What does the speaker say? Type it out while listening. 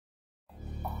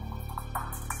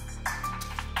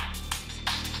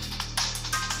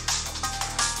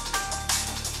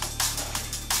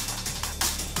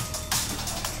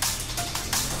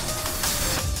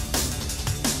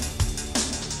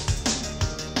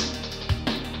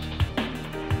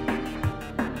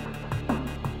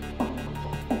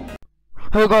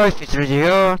Hey guys, it's Reggie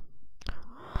here.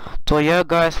 So yeah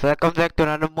guys, welcome back to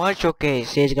another mod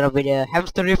showcase. Here's gonna be the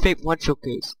Hamsterific mod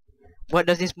showcase. What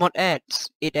does this mod add?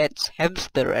 It adds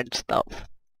hamster and stuff.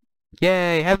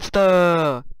 Yay,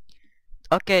 hamster!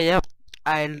 Okay, yep.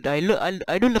 I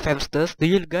do love hamsters. Do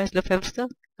you guys love hamster?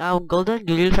 Golden,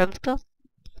 do you love hamster?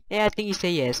 Yeah, I think he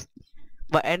say yes.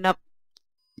 But end up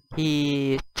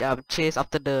he chase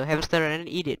after the hamster and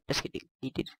eat it. Just kidding.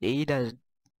 He doesn't.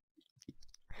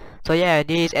 So yeah,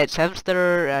 this adds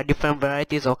hamster, different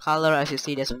varieties of color. As you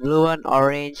see, there's blue one,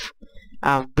 orange,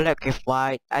 black with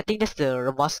white. I think that's the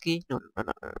Roboski. No,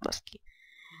 Roboski.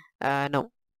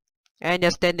 No. And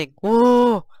they're standing.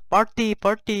 Whoa! Party!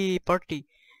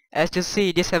 As you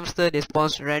see, this hamster they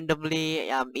spawns randomly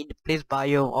in the place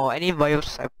biome or any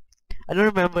biomes. I don't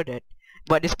remember that,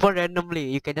 but they spawn randomly.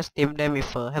 You can just tame them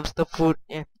with hamster food.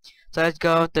 Yeah. So let's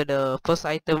go to the first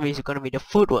item, which is gonna be the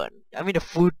food one. I mean the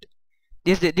food.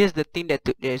 This is the thing that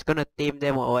is gonna tame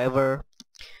them or whatever.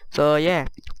 So yeah,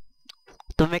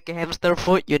 to make a hamster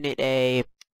food, you need a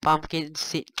pumpkin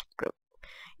seed.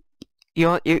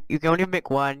 You can only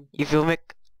make one. If you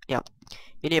make, yeah,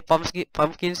 you need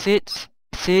pumpkin seeds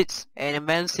and a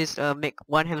melon seeds. Make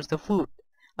one hamster food.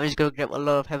 I'm just gonna grab a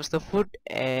lot of hamster food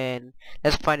and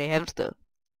let's find a hamster.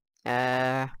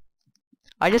 I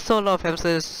just saw a lot of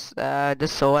hamsters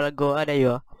just a while ago. There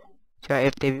you are. Should I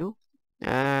tame you?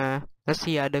 Let's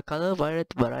see other color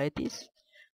varieties.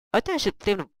 I think I should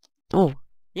tame them. Oh,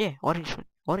 yeah, orange one.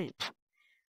 Orange.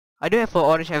 I do have an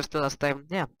orange hamster last time.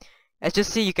 Yeah. As you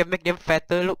see, you can make them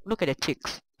fatter. Look at the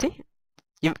cheeks. See?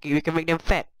 You can make them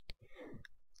fat.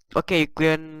 Okay, you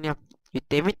can you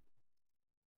tame it.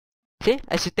 See?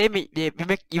 As you tame it,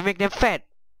 you make them fat.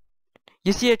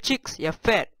 You see your cheeks? They're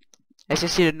fat. As you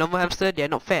see the normal hamster, they are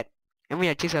not fat. I mean,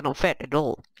 your cheeks are not fat at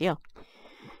all. Yeah.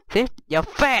 See? You're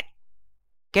fat.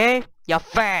 Okay? You're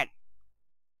fat.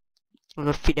 I'm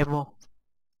gonna feed them more.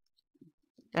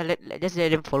 Just let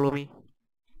them follow me.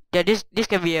 Yeah, this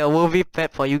can be a worthy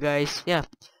pet for you guys. Yeah,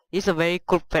 it's a very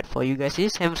cool pet for you guys.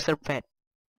 This hamster pet.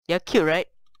 Yeah, cute, right?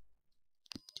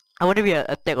 I wonder if we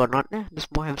attack or not. Yeah, there's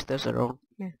more hamsters around.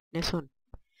 Yeah, next one.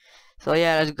 So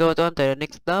yeah, let's go on to the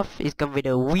next stuff. It's gonna be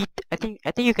the wheat. I think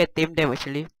you can tame them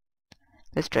actually.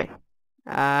 Let's try.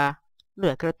 No,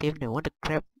 I cannot tame them. What the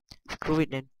crap? Screw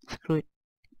it then. Screw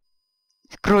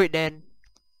it then.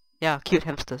 Yeah, cute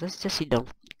hamsters. Let's just sit down.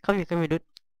 Come here, dude.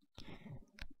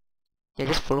 Yeah,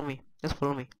 just follow me.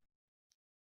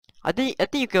 I think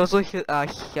you can also heal.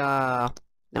 Never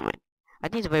mind. I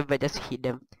think it's very bad just to hit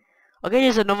them. Okay,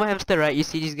 there's a normal hamster, right? You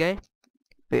see this guy?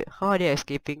 Wait, how are they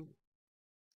escaping?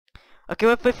 Okay,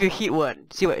 what if you hit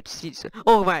one? See what it sees?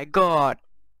 Oh my god!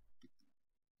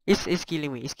 It's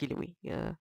killing me.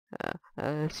 Yeah.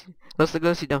 Let's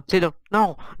go sit down.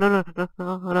 No.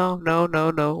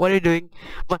 What are you doing?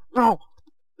 But no.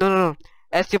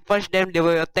 As you punch them, they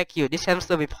will attack you. This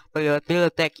hamster will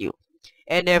attack you.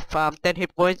 And if 10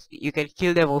 hit points, you can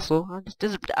kill them also.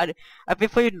 I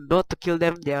prefer you not to kill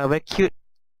them. They are very cute.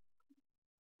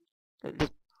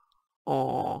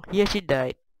 Oh, he actually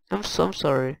died. I'm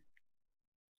sorry.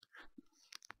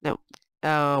 No.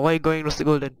 Why are you going, Rusty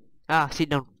Golden? Sit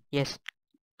down. Yes.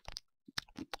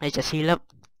 I just heal up.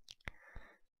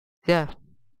 Yeah.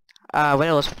 When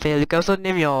I was failed, you can also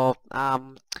name your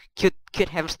cute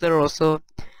hamster also.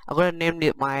 I'm gonna name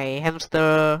it my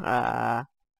hamster.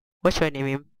 What should I name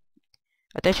him?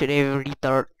 I think I should name him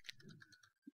Retard.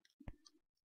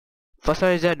 For some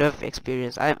reason I don't have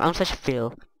experience. I'm such a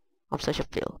fail.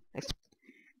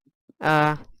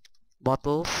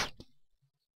 Bottles.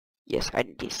 Yes, I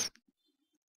need this.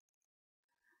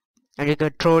 And you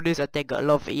can throw this. I think I got a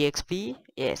lot of EXP.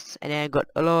 Yes, and then I got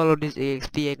a lot of this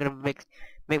EXP. I'm gonna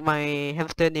make my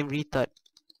hamster name Retard.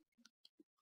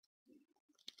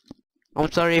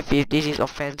 I'm sorry if this is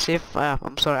offensive.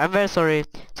 I'm sorry. I'm very sorry.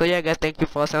 So yeah, guys, thank you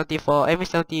for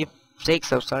 76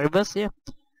 subscribers. Yeah,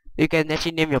 you can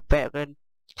actually name your pet and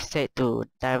set to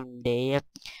time day. Yeah.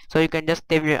 So you can just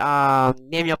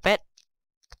name your pet.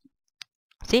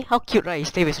 See how cute, right?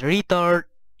 His name is Retard.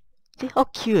 See how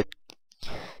cute.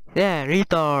 Yeah,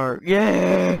 Retard.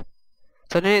 Yeah.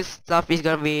 So next stuff is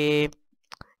gonna be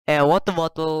a water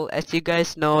bottle. As you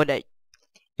guys know that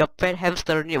your pet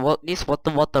hamster needs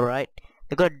water bottle, right?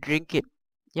 You gotta drink it.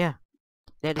 Yeah,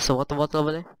 there's a water bottle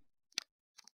over there.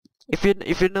 If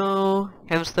you know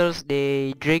hamsters,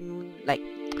 they drink like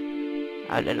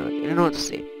I don't know what to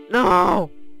say.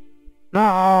 No.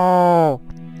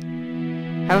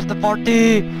 Hamster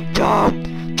party. Jump.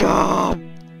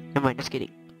 Never mind, just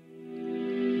kidding.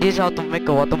 This is how to make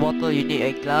a water bottle. You need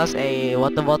a glass, a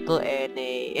water bottle, and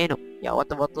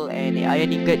water bottle and a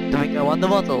iron ingot to make a water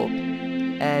bottle.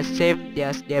 same. They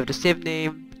have the same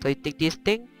name. So you take this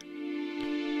thing.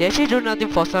 They actually do nothing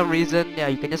for some reason. Yeah,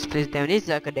 you can just place them. This is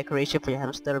like a decoration for your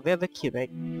hamster. Very, very cute,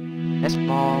 right? That's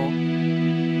small.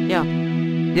 Yeah,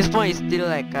 this one is still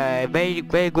like a very,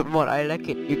 very good mod. I like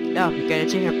it. You can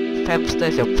actually have hamster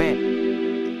as your pet.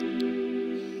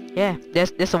 Yeah,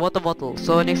 there's a water bottle.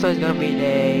 So next one is gonna be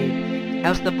the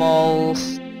hamster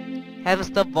balls.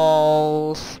 Hamster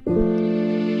balls.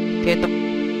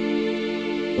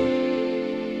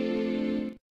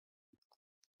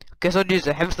 Okay, so this is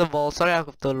a hamster ball. Sorry, I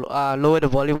have to lower the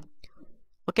volume.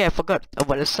 Okay, I forgot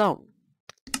about the sound.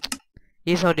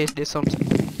 This is how this sounds.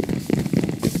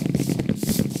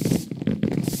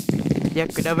 Yeah,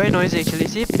 they're very noisy actually.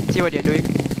 See what they're doing.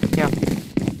 Yeah.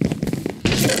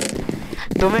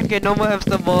 To make a normal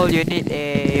hamster ball, you need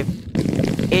a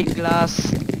 8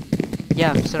 glass.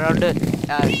 Yeah, surrounded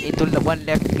into the one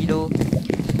left middle.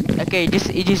 Okay,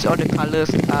 it is all the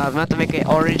colors. You want to make an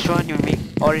orange one, you make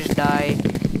orange dye.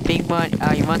 Pink one,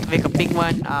 you want to make a pink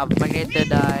one, magnetar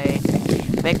dye.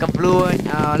 Make a blue one,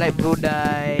 light blue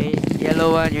dye.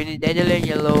 Yellow one, you need dandelion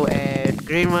yellow, and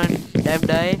green one, dime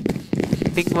dye.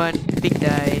 Pink one, pink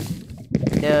dye.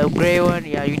 The grey one,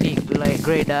 yeah, you need light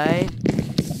grey dye.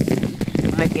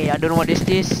 Make a, I don't know what is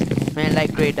this, man,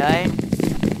 light grey dye.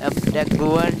 That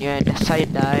blue one, yeah, the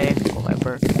side dye, or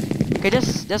whatever. Okay,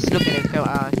 just look at it.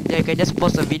 Yeah, you can just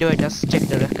pause the video and just check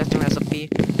the custom recipe.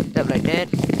 Tap like that,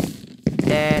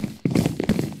 and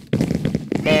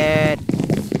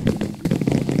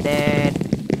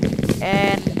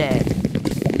that.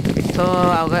 So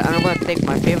I'm gonna take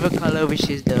my favorite color, which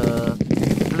is the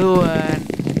blue one.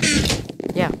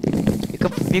 Yeah,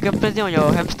 you can place it on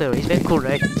your hamster. It's very cool,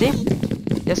 right? See,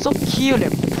 they're so cute,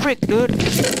 like frick, dude.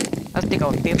 Let's take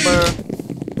our paper.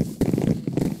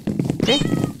 See,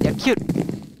 they're cute.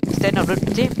 Stand up,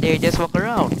 dude. See, they just walk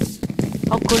around.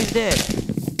 How cool is that?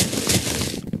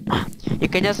 You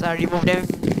can just remove them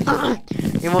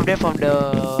from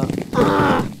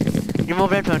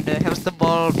the hamster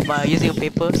ball by using a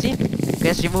paper. See,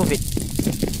 just remove it.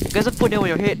 Just put them on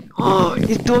your head. Oh,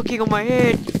 he's talking on my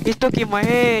head. He's talking my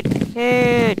head.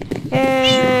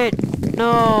 Head.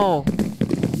 No.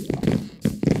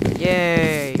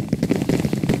 Yay.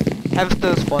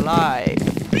 Hamsters for life.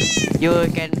 You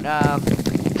can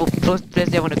place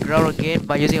them on the ground again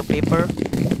by using a paper.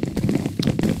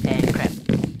 And crap.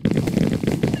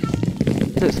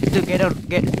 To get out,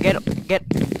 get.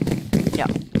 Yeah.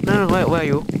 No, where are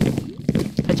you?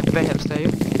 Such a bad hamster,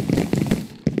 you.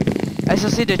 As you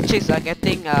see, the chicks are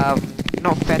getting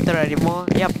not fatter anymore.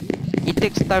 Yep. It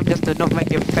takes time just to not make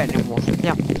them fat anymore.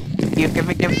 Yeah. You can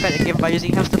make them fat again by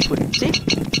using hamster food. See?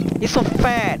 It's so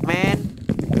fat, man.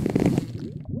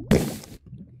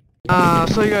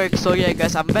 So yeah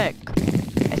guys, I'm back.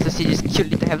 As you see this cute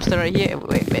little hamster right here.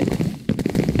 Wait.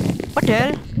 What the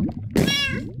hell?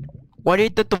 What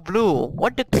did it to blue?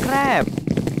 What the crap?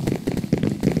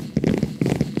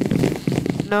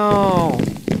 No.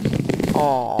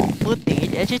 Oh, poor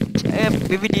thing. Actually,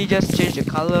 maybe they just change the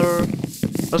color.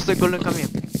 Also, golden, come here.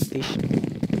 Fish.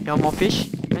 No more fish?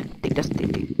 Take that.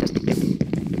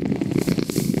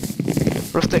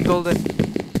 Roasted golden.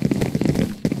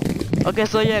 Okay,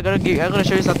 so yeah, I'm gonna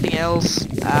show you something else.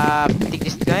 Take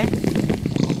this guy.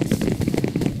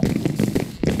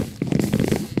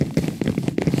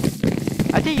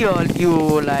 I think you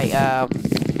like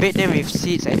bait them with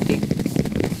seeds, I think.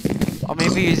 Or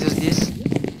maybe you use this.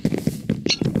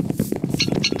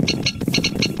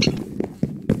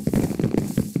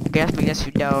 Okay, let's make that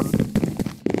shoot down.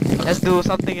 Let's do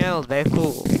something else, very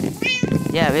cool.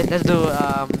 Yeah, let's do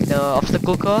the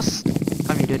obstacle course.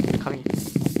 Come here, dude, come here.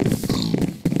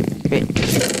 Wait,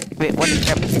 what is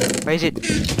happening? Where is it?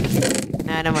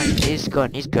 Nah, never mind, it's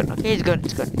gone. Okay, it's gone.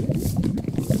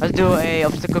 Let's do a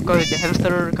obstacle course with the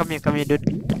hamster. Come here, dude.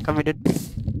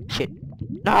 Shit.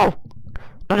 No!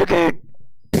 Not again!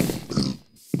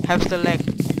 Hamster leg.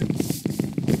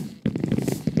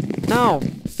 No!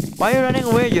 Why are you running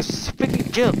away, you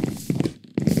freaking jerk?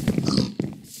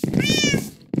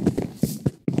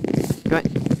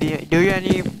 Do you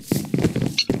any...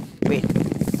 Wait.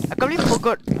 I completely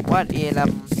forgot what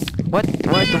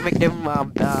to make them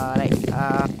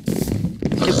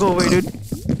to go away, dude.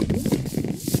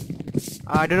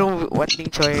 I don't know what thing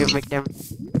should I make them.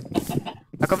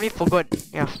 I completely forgot.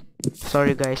 Yeah.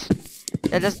 Sorry guys.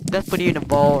 Let's put you in a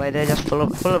ball and then just follow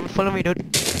me, dude.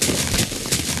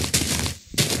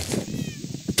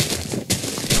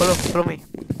 Follow me.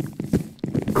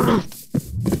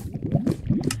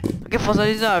 Okay, for some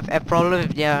reason I have a problem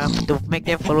with to make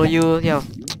them follow you. Yeah,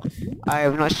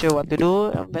 I'm not sure what to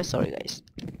do. I'm very sorry, guys.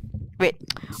 Wait.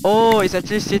 Oh, it's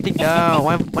actually sitting down.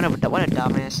 What a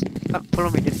dumbass.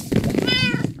 Follow me, dude.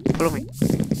 Follow me.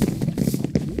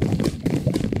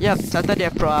 Yeah, sometimes they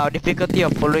have difficulty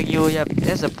of following you. Yeah,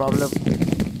 that's the problem.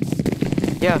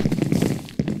 Yeah.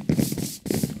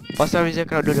 For some reason, I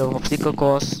cannot do the obstacle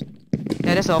course.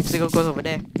 Yeah, there's an obstacle course over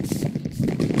there.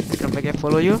 Come back and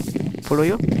follow you. Follow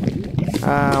you.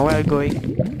 Where are you going?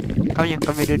 Come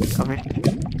here, dude. Come here.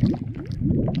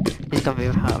 It's gonna be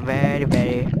very,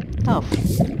 very tough.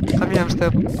 Come here, hamster.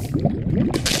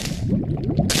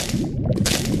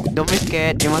 Don't be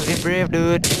scared. You must be brave,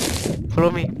 dude.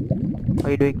 Follow me. What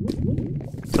are you doing?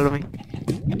 Follow me.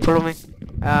 Follow me.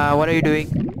 What are you doing?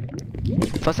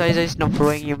 For some reason, it's not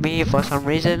following me. For some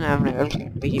reason, I'm like, okay,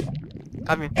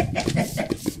 come here.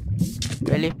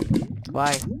 Really?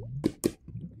 Why?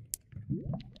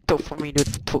 Talk for me,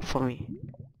 dude. Talk for me.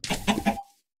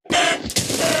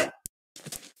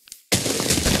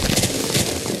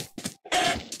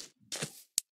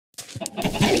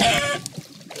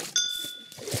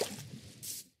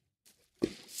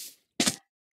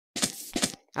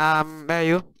 Where are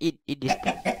you? Eat this.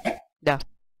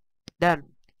 Done.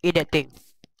 Eat that thing.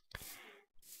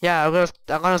 Yeah, I'm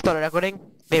gonna start the recording.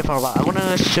 Wait for a while. I'm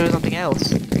gonna show you something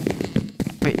else.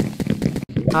 Wait.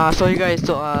 So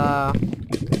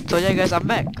yeah guys, I'm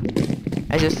back.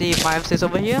 As you see, my hamster's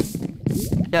over here.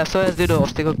 Yeah, so let's do the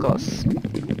obstacle course.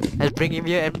 Let's bring him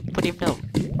here and put him down.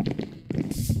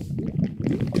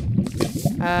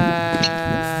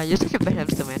 You're such a bad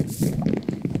hamster, man.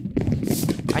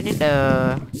 I need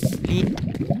the lead.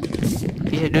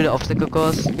 We should do the obstacle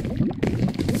course.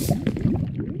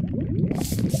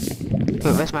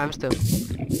 Wait, where's my hamster?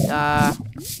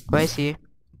 Where is he?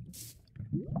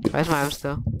 Where's my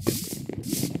hamster?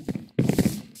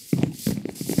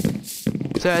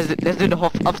 So let's do the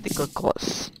obstacle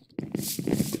course.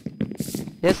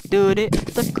 Let's do the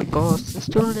obstacle course.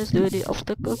 Let's do the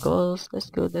obstacle course. Let's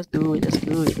do it.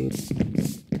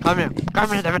 Come here,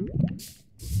 damn it.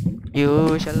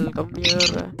 You shall come here.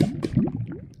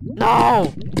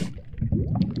 No!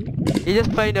 He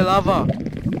just fell in the lava.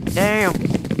 Damn.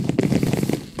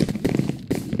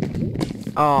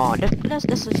 Oh, that's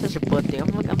such a poor thing.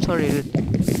 I'm sorry, dude.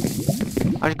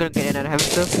 I'm just gonna get another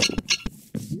hamster.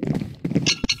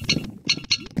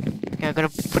 Okay, I'm gonna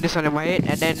put this on my head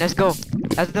and then let's go.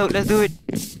 Let's do it.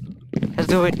 Let's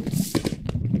do it.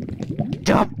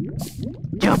 Jump.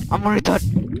 I'm a retard.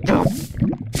 Jump.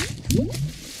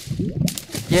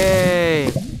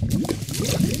 Yay.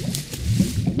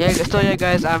 Yeah,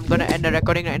 guys, I'm gonna end the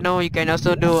recording right now. You can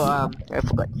also do I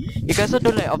forgot. You can also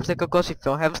do like obstacle course with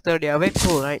your hamster. They are very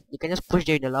cool, right? You can just push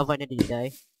them in the lava and then they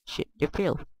die. Shit, they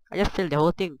fail. I just failed the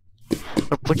whole thing.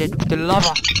 Or push them to the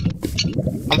lava.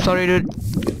 I'm sorry, dude.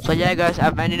 So yeah, guys,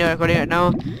 I'm ending the recording right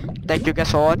now. Thank you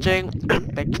guys for watching.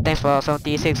 Thanks for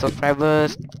 76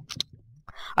 subscribers.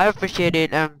 I appreciate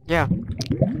it. Yeah.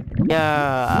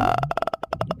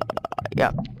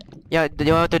 Yeah, the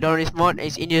way to download this mod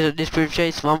is in the description.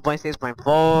 It's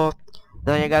 1.6.4.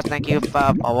 So yeah guys, thank you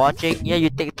for watching. Yeah, you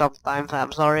take some time, so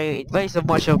I'm sorry. It's a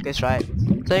mod showcase, right?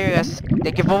 So yeah guys,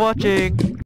 thank you for watching.